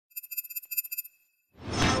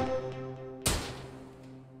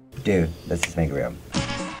Dude, let's just make it real.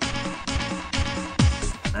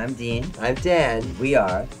 I'm Dean. I'm Dan. We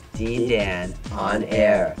are Dean Dan on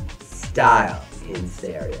air. Style in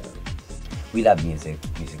stereo. We love music.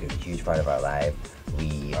 Music is a huge part of our life.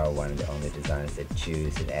 We are one of the only designers that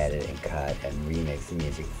choose and edit and cut and remix the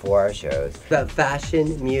music for our shows. About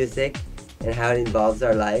fashion, music, and how it involves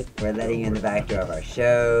our life. We're letting you in the back door of our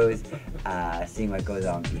shows, seeing what goes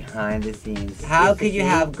on behind the scenes. How could you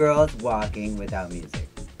have girls walking without music?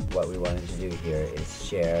 What we wanted to do here is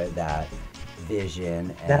share that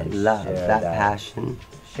vision and That love, share that passion.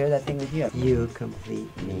 Share that thing with you. You complete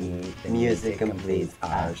me. The Music completes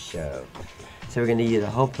our us. show. So we're gonna use a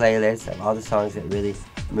whole playlist of all the songs that really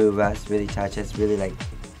move us, really touch us, really like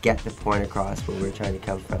get the point across where we're trying to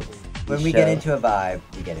come from. When we get into a vibe,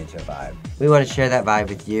 we get into a vibe. We want to share that vibe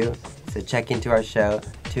with you. So check into our show,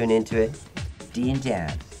 tune into it. Dean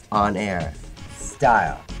Dan On air,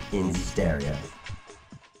 style in stereo.